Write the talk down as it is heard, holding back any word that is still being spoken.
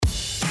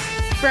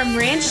From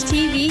Ranch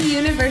TV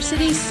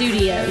University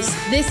Studios,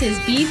 this is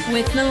Beef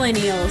with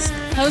Millennials,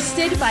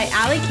 hosted by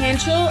Allie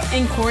Cantrell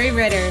and Corey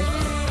Ritter.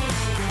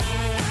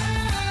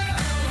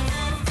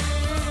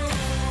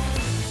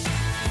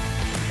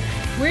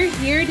 We're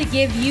here to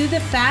give you the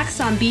facts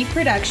on beef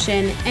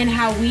production and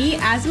how we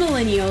as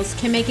millennials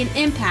can make an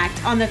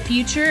impact on the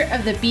future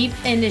of the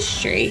beef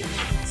industry.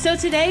 So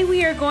today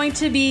we are going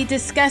to be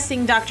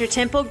discussing Dr.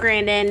 Temple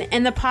Grandin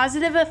and the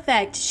positive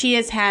effect she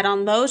has had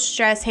on low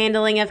stress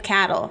handling of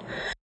cattle.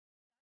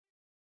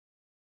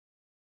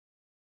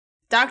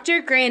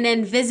 Dr.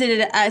 Grandin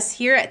visited us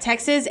here at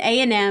Texas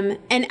A&M,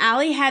 and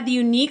Allie had the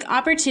unique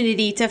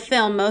opportunity to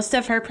film most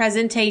of her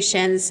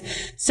presentations.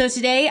 So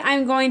today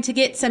I'm going to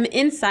get some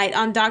insight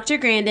on Dr.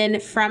 Grandin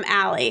from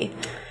Allie.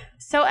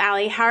 So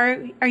Allie, how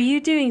are you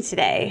doing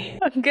today?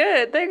 I'm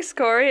good. Thanks,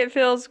 Corey. It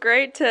feels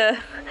great to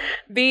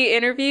be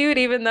interviewed,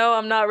 even though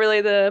I'm not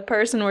really the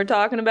person we're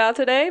talking about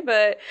today,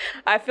 but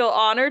I feel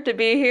honored to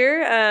be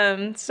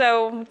here.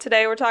 So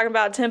today we're talking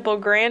about Temple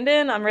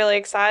Grandin. I'm really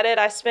excited.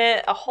 I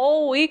spent a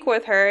whole week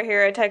with her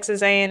here at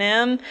Texas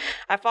A&M.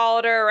 I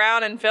followed her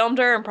around and filmed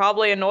her and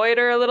probably annoyed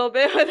her a little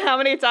bit with how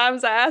many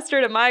times I asked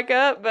her to mic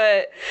up,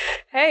 but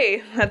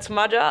hey, that's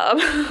my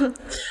job.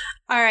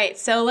 All right,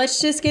 so let's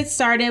just get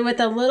started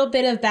with a little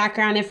bit of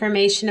background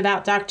information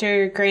about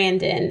Dr.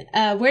 Grandin.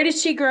 Where did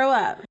she grow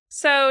up?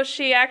 So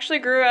she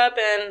actually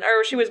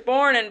she was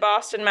born in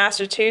Boston,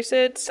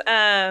 Massachusetts.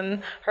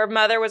 Her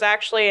mother was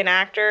actually an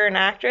actor and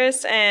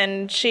actress,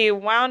 and she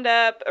wound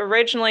up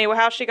originally,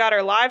 how she got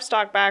her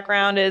livestock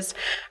background is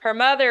her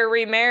mother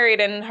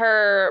remarried, and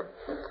her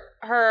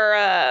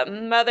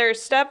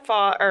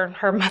stepfather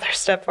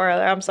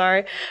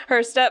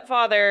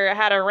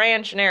had a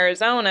ranch in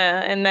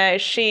Arizona, and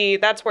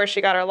that's where she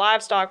got her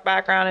livestock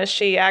background, is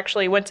she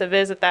actually went to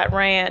visit that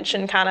ranch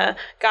and kind of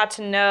got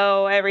to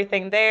know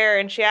everything there.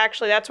 And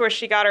that's where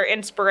she got her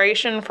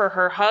inspiration for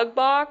her hug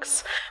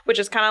box, which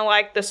is kind of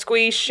like the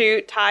squeeze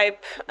shoot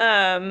type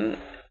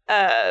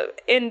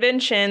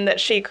invention that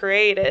she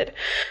created.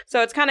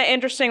 So it's kind of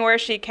interesting where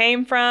she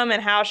came from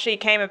and how she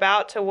came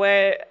about to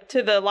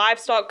the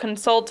livestock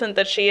consultant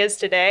that she is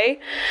today.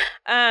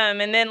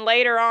 And then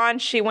later on,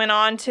 she went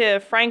on to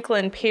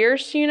Franklin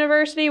Pierce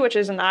University, which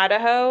is in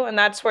Idaho, and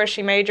that's where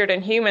she majored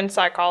in human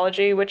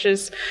psychology, which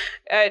is,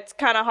 it's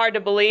kind of hard to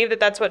believe that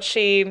that's what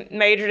she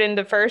majored in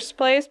the first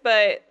place,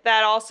 but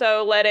that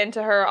also led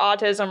into her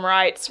autism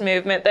rights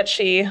movement that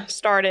she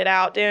started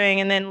out doing.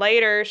 And then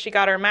later, she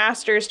got her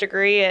master's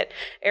degree at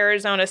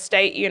Arizona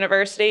State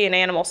University in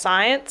animal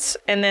science,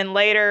 and then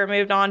later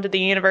moved on to the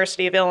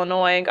University of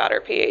Illinois and got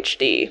her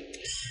PhD.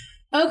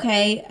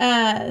 Okay,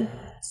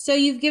 so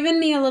you've given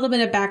me a little bit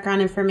of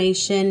background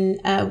information.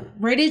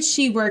 Where did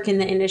she work in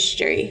the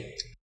industry?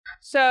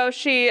 So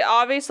she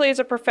obviously is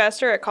a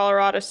professor at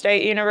Colorado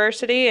State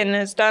University and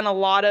has done a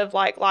lot of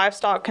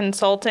livestock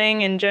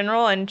consulting in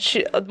general. And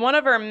one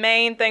of her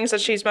main things that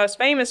she's most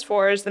famous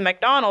for is the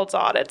McDonald's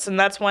audits. And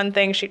that's one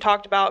thing she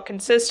talked about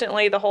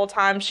consistently the whole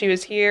time she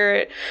was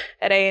here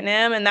at A&M.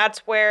 And that's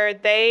where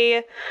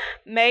they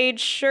made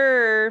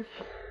sure,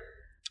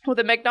 with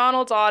the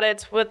McDonald's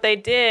audits, what they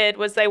did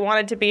was they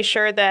wanted to be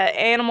sure that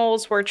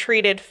animals were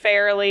treated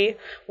fairly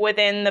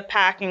within the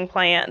packing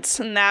plants.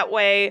 And that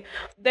way,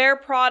 their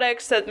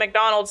products that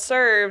McDonald's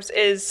serves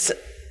is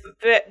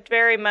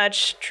very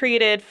much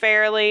treated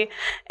fairly,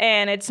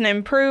 and it's an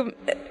improvement.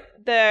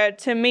 They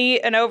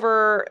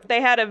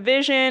had a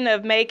vision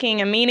of making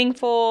a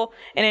meaningful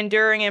and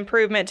enduring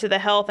improvement to the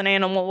health and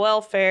animal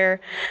welfare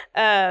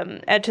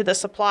and to the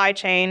supply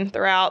chain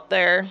throughout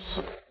their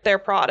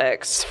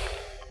products.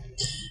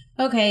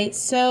 Okay,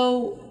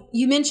 so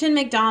you mentioned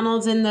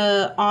McDonald's and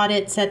the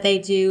audits that they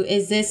do.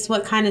 Is this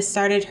what kind of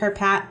started her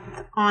path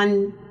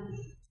on?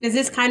 Is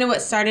this kind of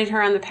what started her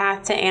on the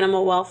path to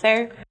animal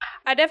welfare?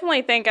 I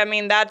definitely think,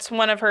 that's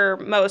one of her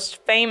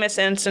most famous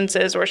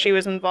instances where she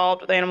was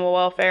involved with animal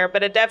welfare,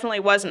 but it definitely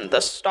wasn't the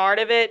start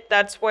of it.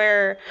 That's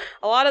where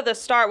a lot of the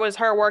start was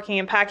her working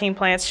in packing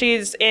plants.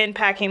 She's in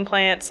packing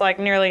plants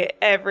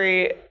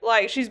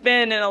she's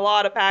been in a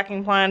lot of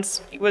packing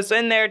plants, was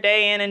in there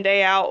day in and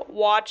day out,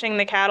 watching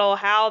the cattle,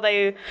 how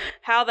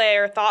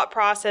their thought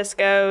process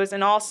goes,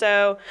 and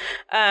also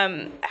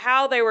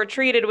how they were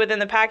treated within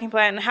the packing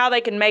plant and how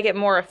they can make it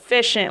more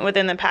efficient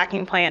within the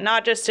packing plant,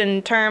 not just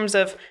in terms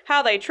of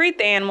how they treat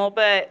the animal,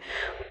 but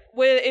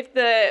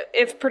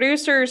if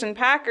producers and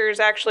packers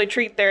actually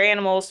treat their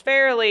animals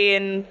fairly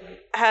and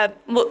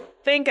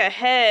think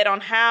ahead on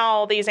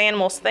how these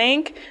animals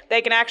think,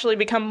 they can actually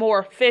become more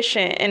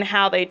efficient in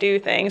how they do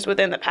things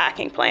within the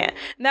packing plant.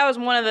 And that was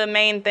one of the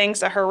main things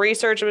that her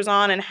research was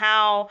on, and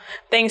how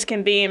things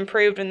can be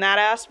improved in that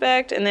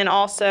aspect. And then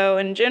also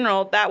in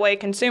general, that way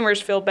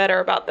consumers feel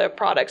better about the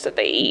products that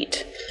they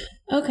eat.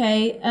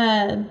 Okay,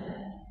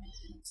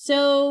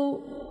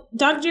 so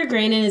Dr.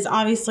 Grandin is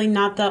obviously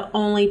not the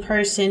only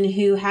person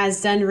who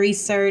has done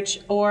research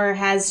or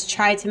has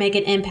tried to make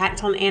an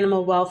impact on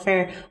animal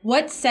welfare.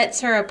 What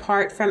sets her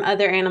apart from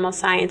other animal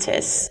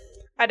scientists?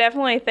 I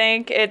definitely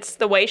think it's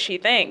the way she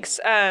thinks.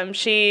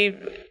 She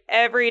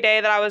every day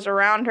that I was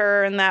around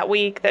her in that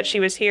week that she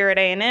was here at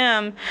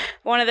A&M,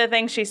 one of the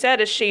things she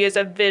said is she is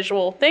a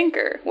visual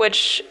thinker,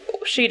 which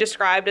she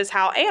described as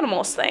how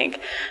animals think.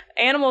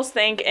 Animals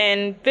think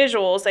in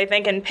visuals, they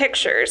think in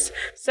pictures.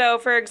 So,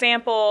 for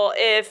example,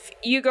 if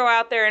you go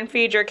out there and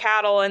feed your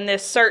cattle in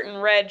this certain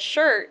red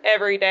shirt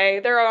every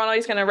day, they're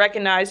always going to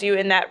recognize you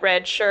in that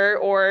red shirt,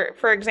 or,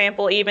 for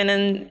example, even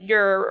in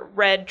your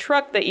red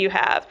truck that you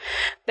have.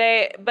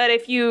 But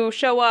if you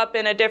show up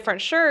in a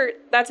different shirt,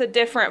 that's a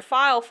different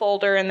file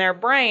folder in their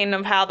brain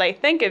of how they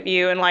think of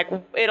you, and like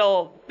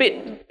it'll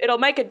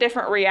make a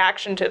different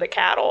reaction to the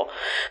cattle.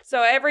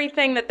 So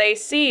everything that they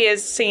see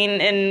is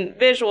seen in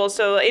visuals.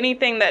 So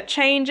anything that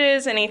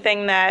changes,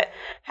 anything that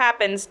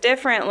happens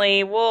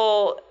differently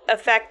will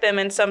affect them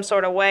in some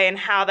sort of way and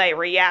how they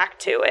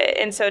react to it.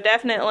 And so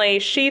definitely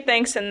she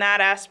thinks in that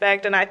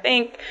aspect, and I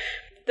think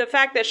the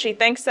fact that she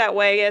thinks that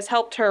way has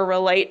helped her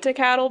relate to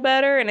cattle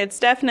better, and it's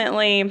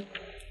definitely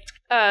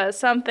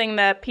something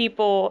that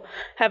people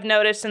have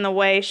noticed in the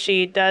way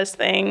she does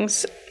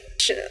things.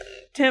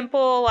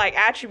 Temple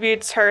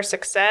attributes her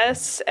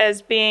success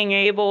as being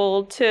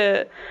able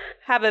to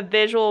have a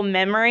visual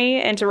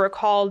memory and to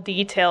recall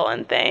detail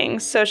in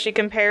things. So she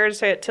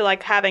compares it to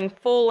having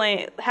full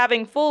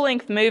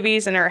length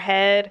movies in her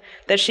head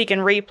that she can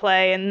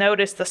replay and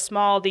notice the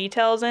small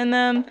details in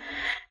them.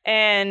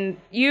 And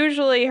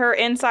usually her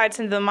insights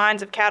into the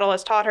minds of cattle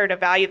has taught her to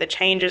value the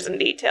changes in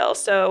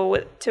details,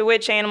 so to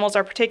which animals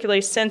are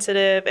particularly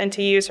sensitive, and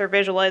to use her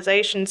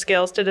visualization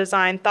skills to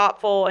design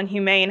thoughtful and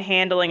humane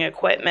handling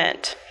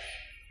equipment.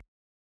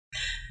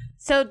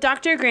 So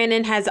Dr.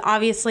 Grandin has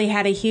obviously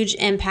had a huge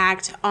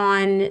impact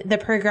on the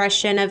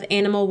progression of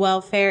animal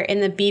welfare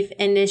in the beef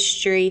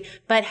industry,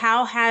 but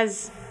how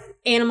has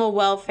animal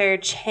welfare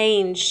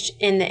changed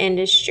in the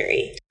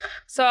industry?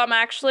 So I'm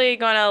actually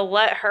going to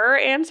let her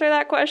answer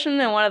that question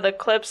in one of the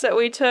clips that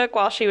we took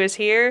while she was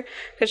here,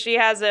 because she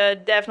has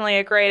definitely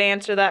a great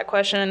answer to that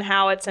question and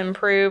how it's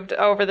improved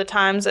over the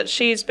times that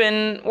she's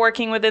been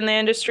working within the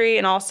industry,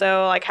 and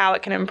also how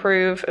it can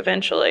improve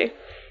eventually.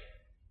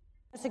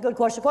 That's a good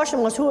question. The question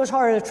was, who was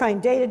harder to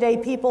train, day-to-day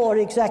people or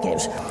the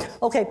executives?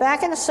 Okay,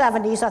 back in the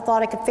 70s, I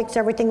thought I could fix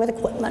everything with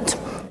equipment.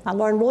 I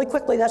learned really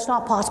quickly that's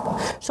not possible.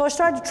 So I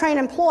started to train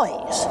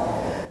employees,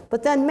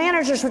 but then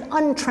managers would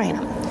untrain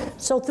them.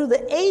 So through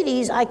the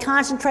 80s, I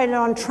concentrated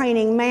on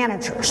training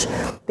managers,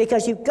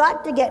 because you've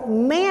got to get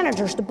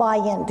managers to buy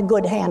into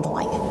good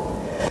handling.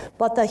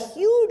 But the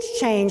huge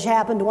change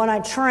happened when I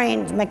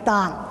trained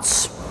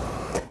McDonald's,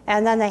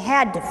 and then they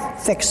had to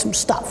fix some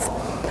stuff.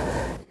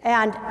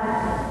 And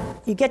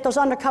you get those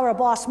undercover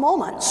boss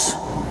moments,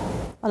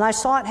 and I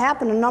saw it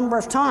happen a number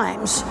of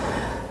times.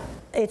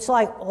 It's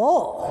like,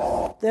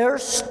 oh,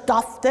 there's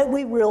stuff that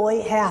we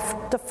really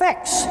have to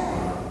fix.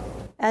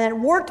 And it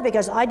worked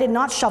because I did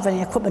not shove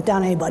any equipment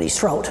down anybody's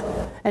throat.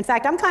 In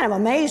fact, I'm kind of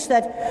amazed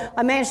that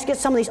I managed to get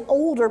some of these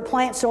older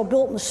plants that were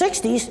built in the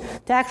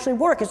 60s to actually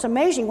work. It's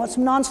amazing what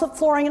some non-slip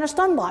flooring in a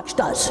stun box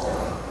does.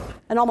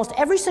 And almost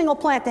every single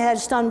plant that had a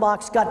stun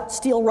box got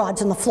steel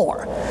rods in the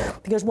floor.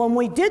 Because when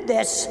we did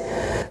this,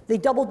 the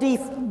double D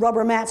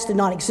rubber mats did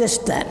not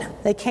exist then.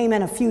 They came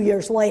in a few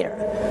years later.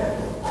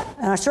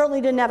 And I certainly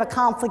didn't have a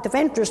conflict of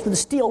interest with the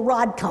steel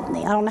rod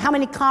company. I don't know how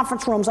many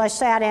conference rooms I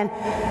sat in.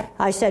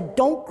 I said,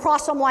 don't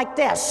cross them like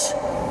this.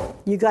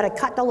 You got to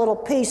cut the little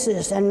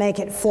pieces and make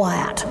it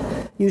flat.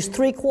 Use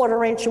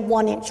 3/4 inch and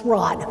 1 inch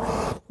rod.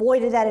 Boy,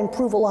 did that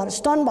improve a lot of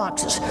stun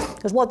boxes.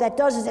 Because what that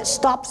does is it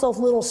stops those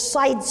little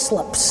side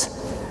slips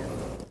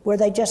where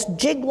they just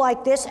jig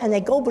like this and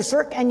they go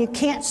berserk and you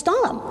can't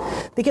stun them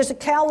because the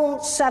cow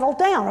won't settle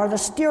down or the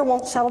steer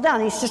won't settle down.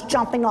 He's just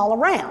jumping all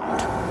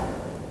around.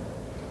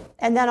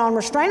 And then on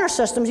restrainer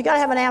systems, you got to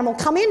have an animal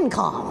come in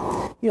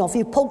calm. You know, if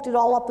you poked it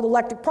all up with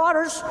electric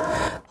prodders,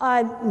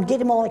 get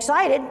them all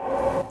excited,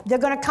 they're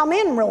going to come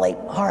in really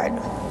hard.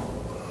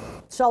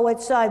 So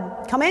it's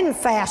come in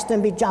fast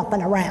and be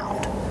jumping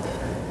around.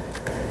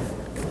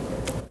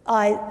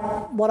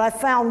 What I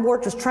found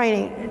worked was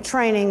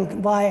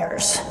training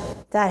buyers.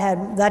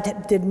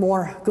 That did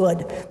more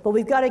good. But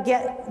we've got to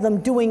get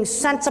them doing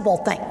sensible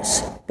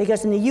things.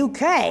 Because in the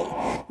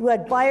UK, you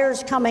had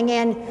buyers coming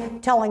in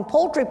telling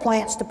poultry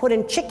plants to put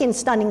in chicken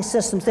stunning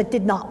systems that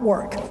did not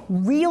work.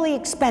 Really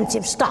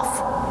expensive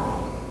stuff.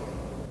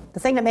 The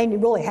thing that made me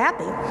really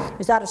happy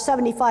is out of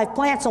 75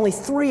 plants, only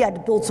 3 had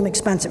to build some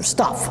expensive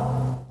stuff.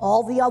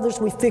 All the others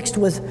we fixed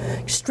with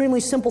extremely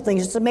simple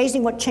things. It's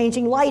amazing what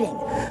changing lighting.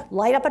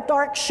 Light up a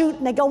dark chute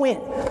and they go in.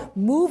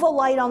 Move a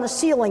light on the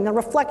ceiling, the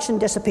reflection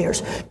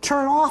disappears.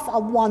 Turn off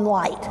one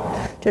light.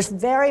 Just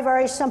very,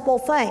 very simple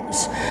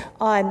things.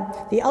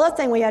 The other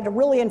thing we had to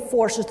really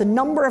enforce is the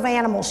number of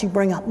animals you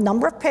bring up.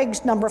 Number of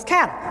pigs, number of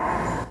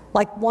cattle.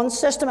 Like one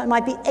system, it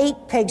might be 8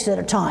 pigs at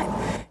a time.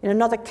 In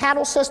another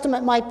cattle system,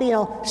 it might be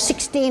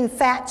 16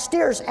 fat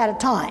steers at a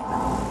time.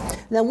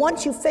 And then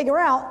once you figure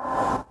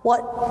out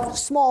what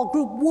small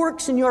group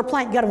works in your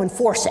plant, you got to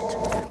enforce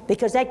it.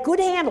 Because that good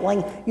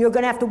handling, you're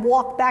going to have to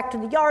walk back to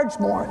the yards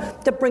more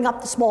to bring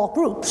up the small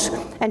groups.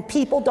 And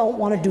people don't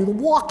want to do the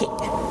walking.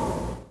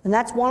 And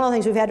that's one of the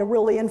things we've had to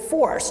really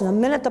enforce. And the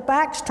minute the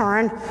backs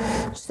turn,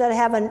 instead of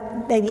having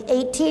maybe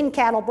 18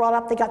 cattle brought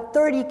up, they got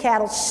 30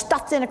 cattle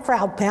stuffed in a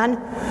crowd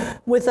pen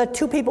with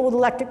 2 people with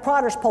electric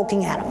prodders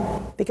poking at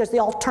them because they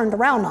all turned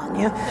around on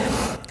you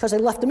because they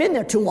left them in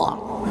there too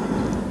long.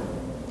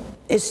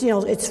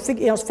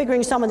 It's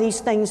figuring some of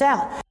these things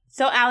out.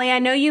 So, Allie, I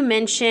know you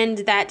mentioned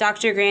that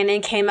Dr.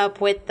 Grandin came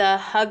up with the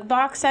Hug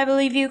Box, I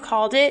believe you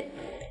called it,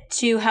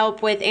 to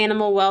help with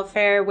animal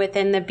welfare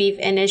within the beef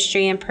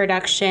industry and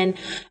production.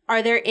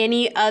 Are there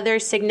any other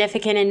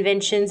significant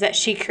inventions that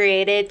she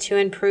created to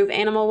improve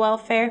animal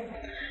welfare?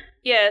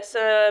 Yes,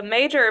 a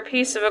major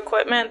piece of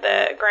equipment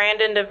that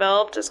Grandin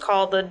developed is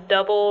called the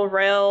double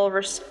rail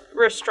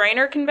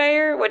restrainer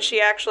conveyor, which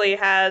she actually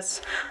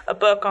has a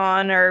book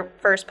on, or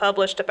first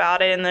published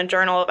about it in the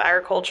Journal of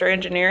Agriculture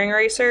Engineering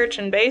Research.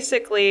 And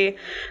basically,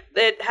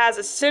 it has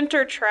a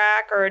center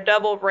track or a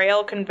double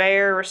rail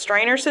conveyor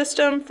restrainer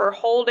system for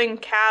holding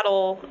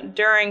cattle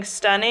during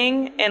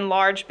stunning in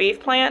large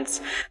beef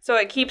plants. So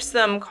it keeps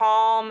them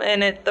calm,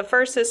 and the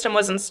first system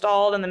was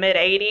installed in the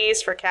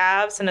mid-'80s for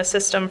calves and a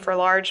system for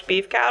large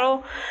beef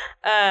cattle.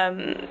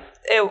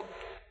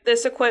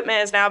 This equipment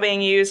is now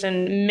being used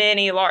in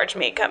many large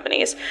meat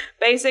companies.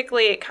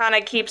 Basically, it kind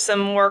of keeps them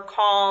more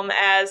calm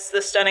as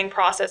the stunning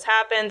process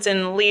happens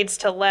and leads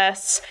to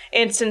less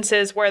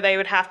instances where they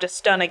would have to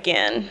stun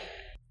again.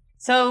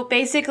 So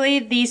basically,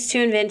 these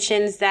 2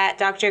 inventions that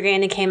Dr.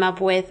 Grandin came up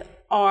with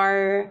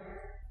are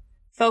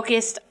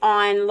focused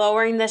on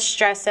lowering the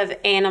stress of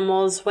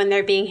animals when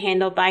they're being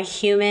handled by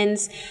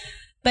humans.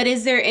 But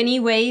is there any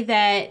way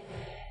that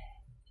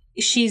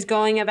she's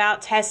going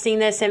about testing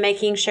this and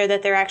making sure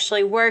that they're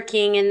actually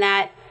working and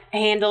that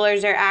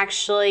handlers are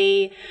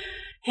actually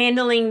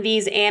handling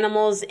these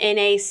animals in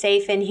a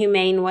safe and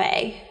humane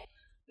way?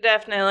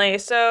 Definitely.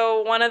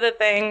 So one of the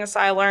things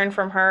I learned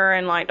from her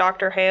and like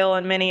Dr. Hale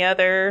and many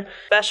other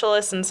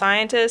specialists and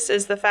scientists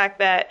is the fact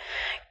that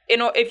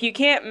if you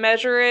can't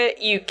measure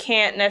it, you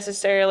can't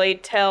necessarily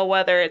tell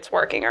whether it's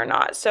working or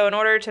not. So in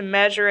order to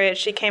measure it,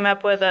 she came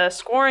up with a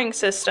scoring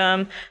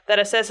system that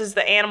assesses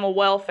the animal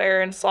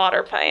welfare in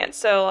slaughter plants.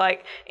 So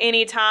like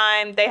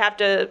anytime they have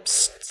to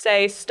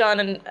say stun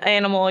an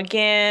animal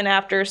again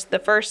after the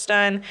first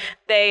stun,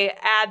 they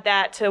add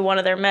that to one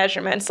of their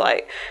measurements.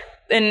 Like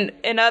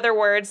in other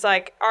words,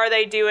 like, are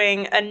they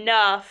doing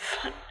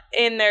enough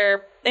in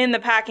the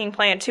packing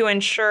plant to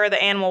ensure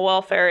the animal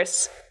welfare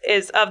is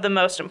of the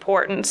most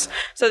importance.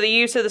 So the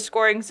use of the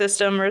scoring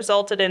system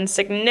resulted in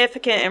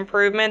significant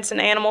improvements in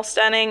animal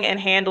stunning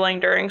and handling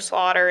during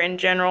slaughter in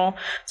general.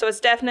 So it's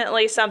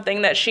definitely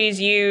something that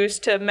she's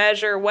used to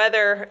measure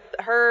whether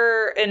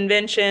her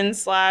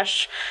inventions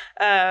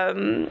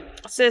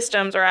 /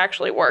 systems are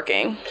actually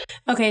working.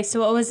 Okay,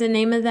 so what was the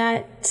name of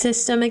that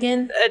system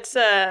again?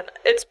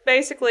 It's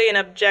basically an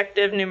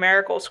objective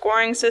numerical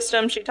scoring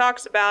system. She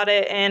talks about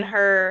it in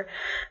her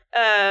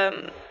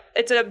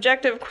it's an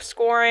objective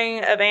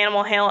scoring of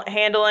animal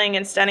handling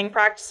and stunning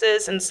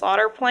practices in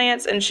slaughter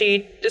plants, and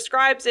she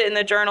describes it in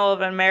the Journal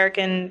of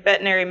American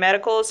Veterinary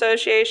Medical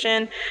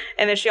Association.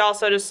 And then she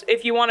also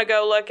if you want to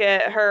go look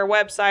at her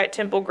website,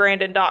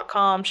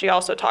 templegrandin.com, she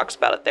also talks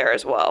about it there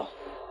as well.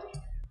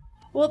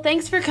 Well,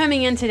 thanks for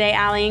coming in today,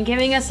 Allie, and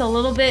giving us a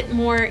little bit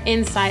more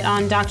insight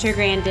on Dr.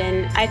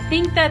 Grandin. I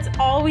think that's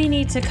all we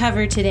need to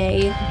cover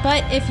today,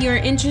 but if you're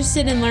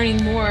interested in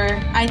learning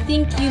more, I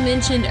think you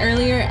mentioned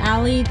earlier,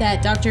 Allie,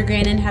 that Dr.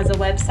 Grandin has a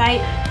website.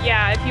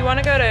 Yeah, if you want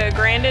to go to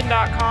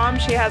grandin.com,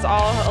 she has a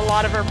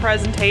lot of her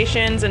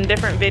presentations and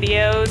different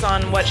videos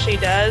on what she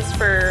does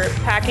for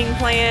packing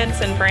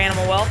plants and for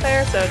animal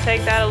welfare, so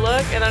take that a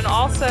look. And then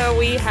also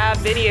we have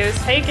videos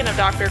taken of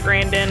Dr.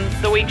 Grandin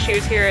the week she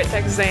was here at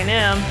Texas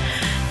A&M.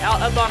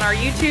 Up on our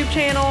YouTube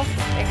channel,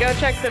 and go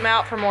check them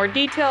out for more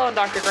detail on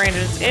Dr.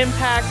 Grandin's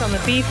impact on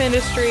the beef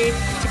industry.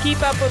 To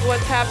keep up with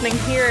what's happening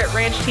here at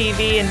Ranch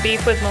TV and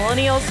Beef with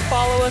Millennials,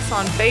 follow us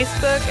on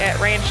Facebook at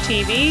Ranch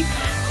TV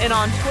and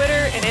on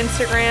Twitter and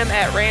Instagram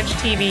at Ranch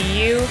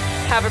TVU.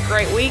 Have a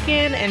great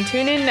weekend and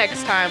tune in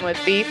next time with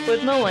Beef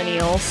with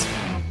Millennials.